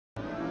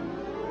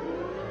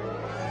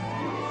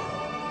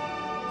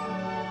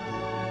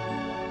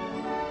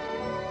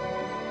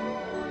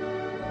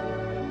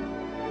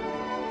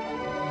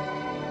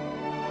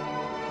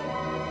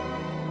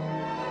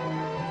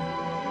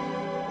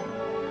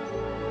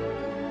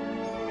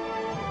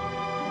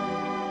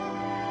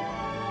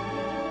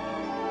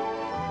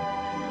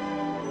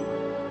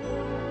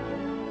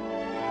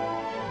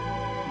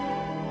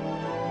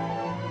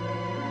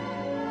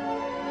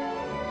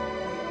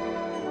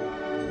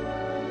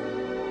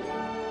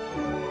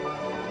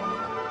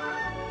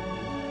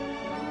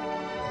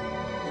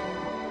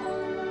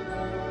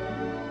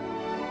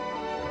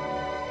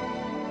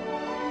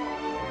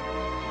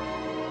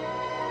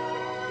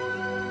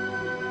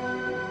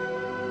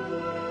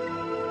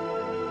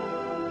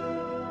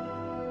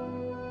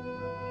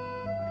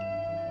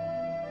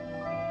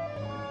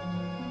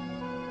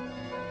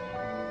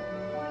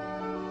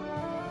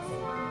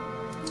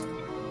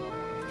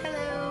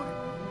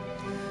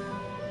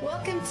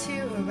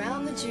to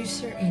Around the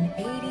Juicer in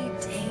 80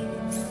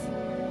 Days.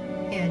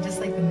 Yeah, just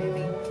like the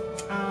movie.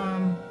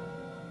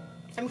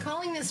 I'm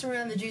calling this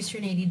Around the Juicer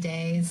in 80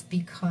 Days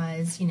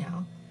because,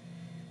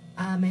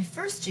 my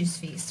first juice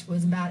feast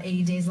was about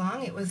 80 days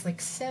long. It was like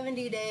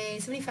 70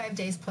 days, 75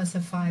 days plus a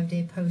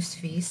 5-day post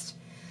feast,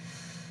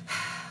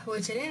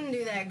 which I didn't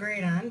do that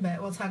great on,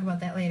 but we'll talk about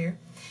that later.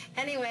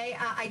 Anyway,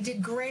 I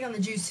did great on the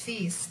juice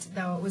feast,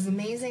 though. It was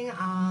amazing.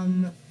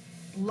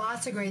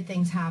 Lots of great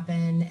things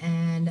happened,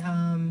 and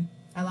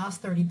I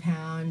lost 30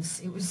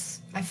 pounds.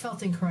 I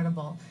felt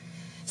incredible.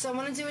 So I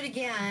want to do it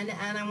again,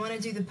 and I want to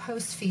do the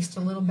post feast a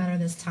little better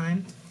this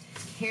time.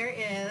 Here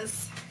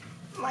is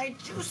my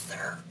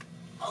juicer.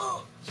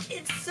 Oh,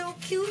 it's so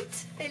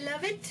cute. I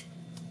love it.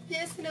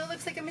 Yes, I know it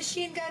looks like a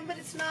machine gun, but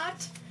it's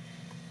not.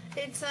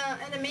 It's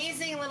an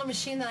amazing little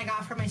machine that I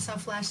got for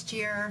myself last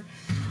year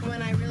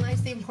when I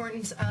realized the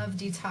importance of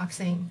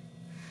detoxing.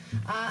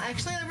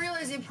 Actually, I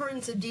realized the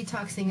importance of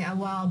detoxing a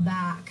while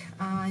back.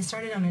 I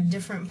started on a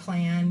different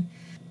plan,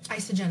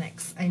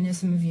 Isagenix. I know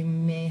some of you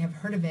may have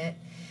heard of it.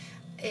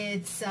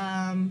 It's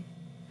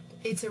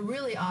a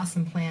really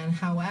awesome plan.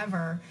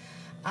 However,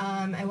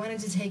 I wanted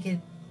to take it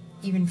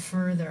even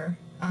further.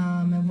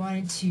 I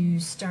wanted to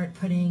start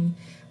putting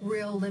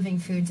real living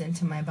foods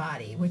into my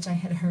body, which I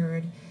had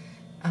heard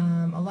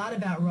a lot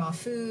about raw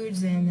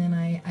foods, and then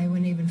I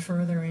went even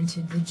further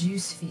into the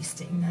juice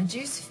feasting. Now,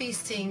 juice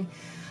feasting,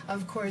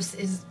 of course,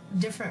 is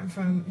different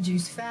from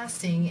juice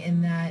fasting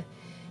in that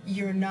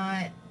you're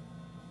not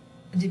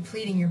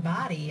depleting your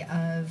body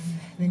of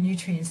the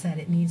nutrients that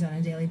it needs on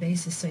a daily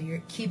basis, so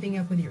you're keeping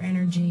up with your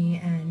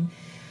energy. And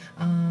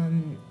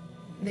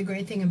the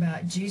great thing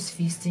about juice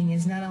feasting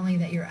is not only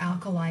that you're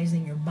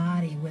alkalizing your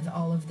body with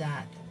all of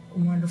that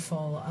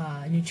wonderful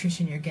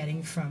nutrition you're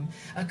getting from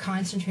a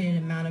concentrated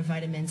amount of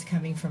vitamins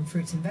coming from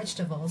fruits and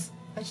vegetables,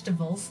 but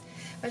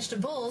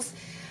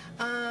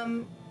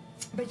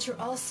you're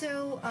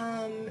also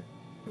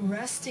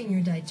resting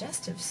your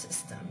digestive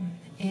system.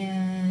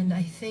 And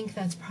I think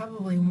that's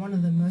probably one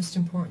of the most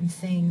important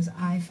things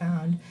I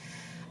found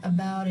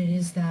about it,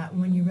 is that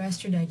when you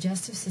rest your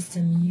digestive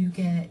system, you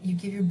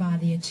give your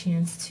body a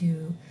chance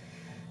to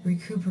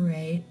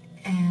recuperate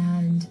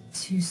and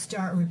to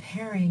start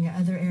repairing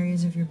other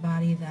areas of your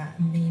body that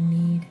may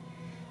need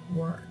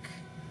work.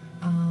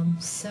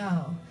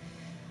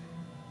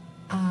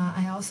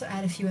 I also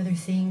add a few other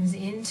things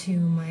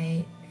into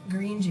my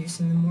green juice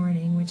in the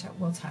morning, which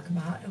we'll talk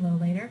about a little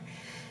later.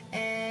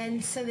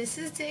 And so this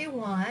is day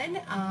one.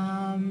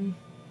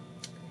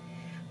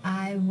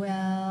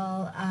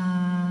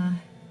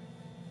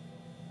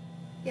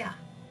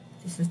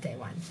 This is day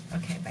one.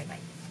 Okay, bye-bye.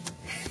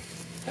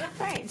 All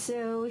right,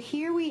 so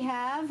here we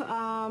have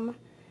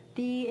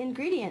the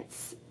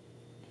ingredients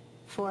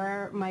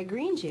for my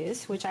green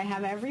juice, which I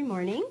have every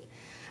morning.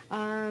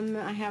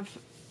 I have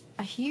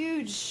a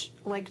huge,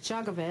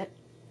 jug of it,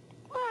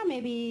 well,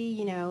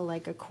 maybe,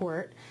 like a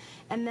quart.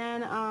 And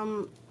then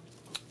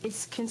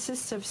it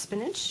consists of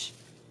spinach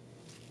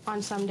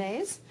on some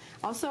days.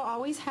 Also,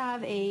 always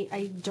have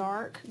a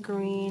dark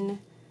green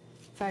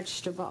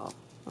vegetable.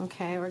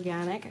 Okay,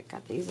 organic. I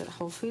got these at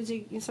Whole Foods.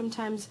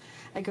 Sometimes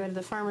I go to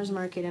the farmer's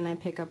market and I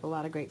pick up a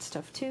lot of great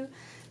stuff too.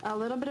 A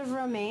little bit of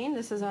romaine.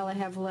 This is all I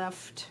have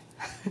left,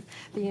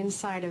 the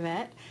inside of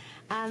it.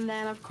 And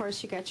then, of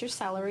course, you got your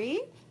celery.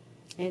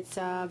 It's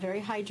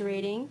very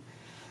hydrating.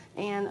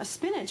 And a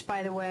spinach,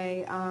 by the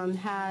way,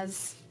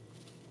 has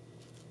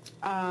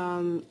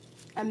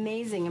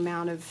amazing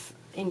amount of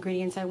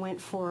ingredients. I went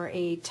for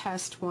a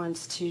test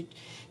once to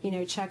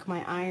check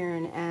my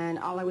iron, and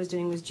all I was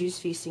doing was juice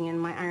feasting,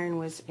 and my iron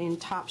was in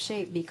top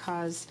shape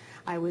because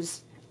I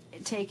was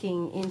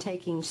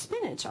intaking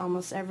spinach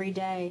almost every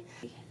day.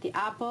 The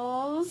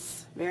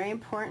apples, very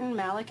important,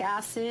 malic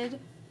acid,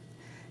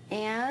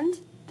 and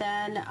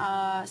then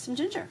some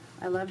ginger.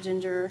 I love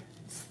ginger.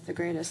 It's the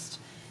greatest.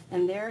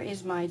 And there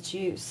is my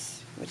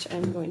juice, which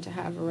I'm going to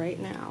have right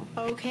now.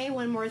 Okay,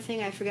 one more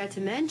thing I forgot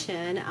to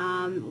mention.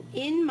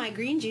 In my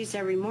green juice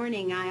every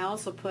morning, I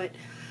also put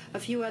a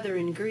few other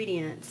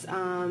ingredients.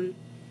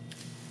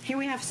 Here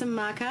we have some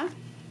maca.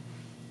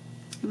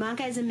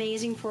 Maca is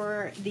amazing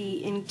for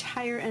the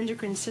entire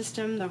endocrine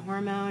system, the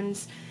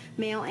hormones,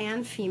 male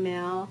and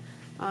female.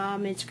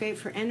 It's great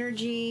for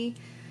energy,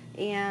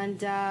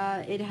 and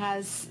it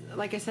has,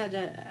 like I said,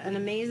 an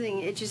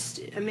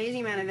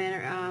amazing amount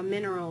of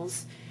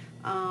minerals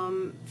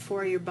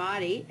for your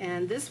body.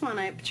 And this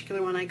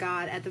particular one I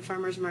got at the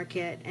farmer's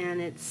market,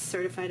 and it's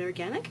certified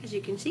organic, as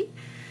you can see.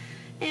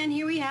 And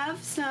here we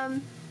have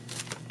some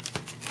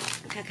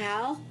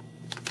cacao.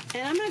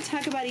 And I'm going to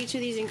talk about each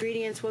of these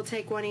ingredients. We'll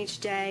take one each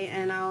day,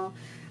 and I'll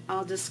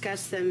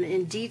discuss them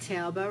in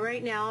detail. But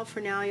right now, for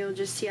now, you'll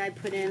just see I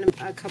put in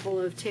a couple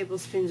of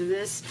tablespoons of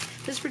this.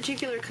 This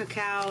particular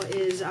cacao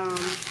is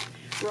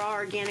raw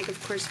organic,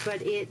 of course,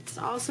 but it's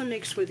also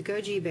mixed with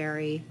goji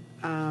berry,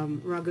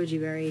 raw goji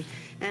berry,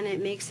 and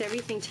it makes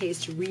everything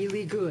taste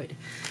really good.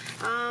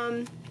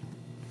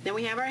 Then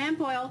we have our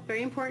hemp oil,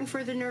 very important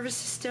for the nervous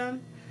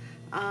system.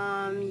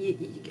 You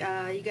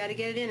got to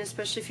get it in,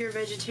 especially if you're a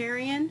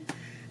vegetarian.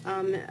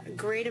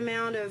 Great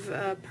amount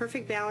of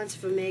perfect balance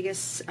of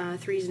omegas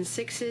 3s and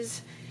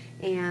 6s,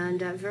 and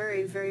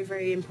very, very,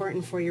 very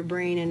important for your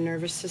brain and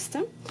nervous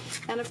system.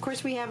 And of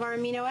course we have our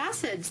amino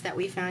acids that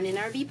we found in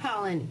our bee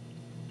pollen.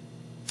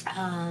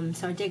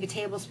 So I take a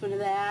tablespoon of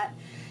that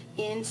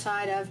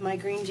inside of my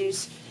green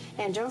juice.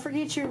 And don't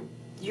forget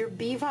your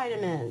B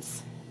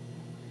vitamins.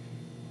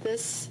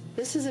 This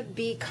is a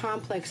B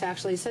complex,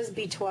 actually. It says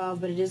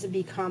B12, but it is a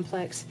B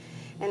complex.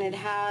 And it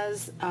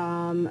has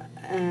an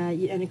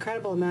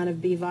incredible amount of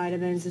B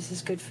vitamins. This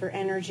is good for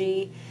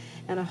energy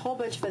and a whole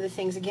bunch of other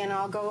things. Again,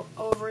 I'll go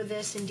over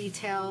this in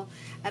detail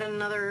on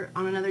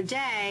another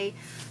day.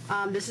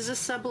 This is a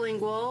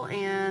sublingual,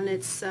 and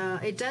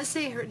it does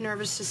say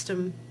nervous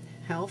system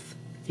health.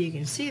 If you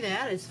can see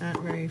that, it's not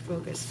very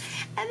focused.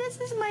 And this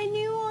is my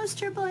new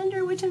Oyster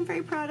blender, which I'm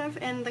very proud of,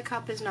 and the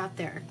cup is not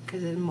there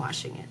because I'm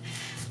washing it.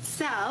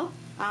 So,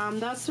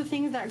 that's the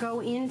things that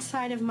go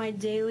inside of my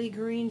daily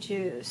green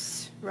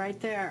juice, right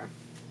there.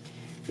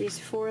 These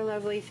 4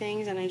 lovely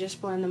things, and I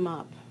just blend them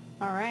up.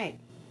 All right.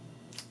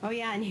 Oh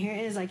yeah, and here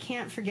is, I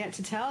can't forget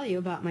to tell you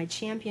about my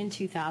Champion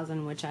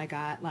 2000, which I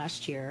got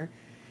last year.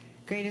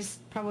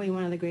 Probably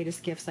one of the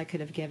greatest gifts I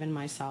could have given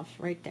myself,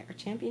 right there.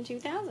 Champion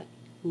 2000.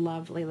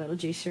 Lovely little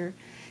juicer.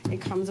 It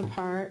comes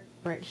apart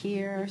right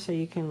here, so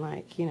you can,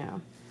 like, you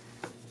know,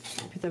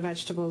 put the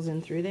vegetables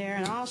in through there.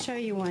 And I'll show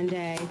you one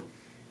day.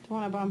 Don't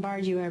want to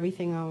bombard you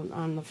everything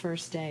on the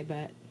first day,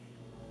 but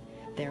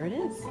there it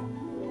is.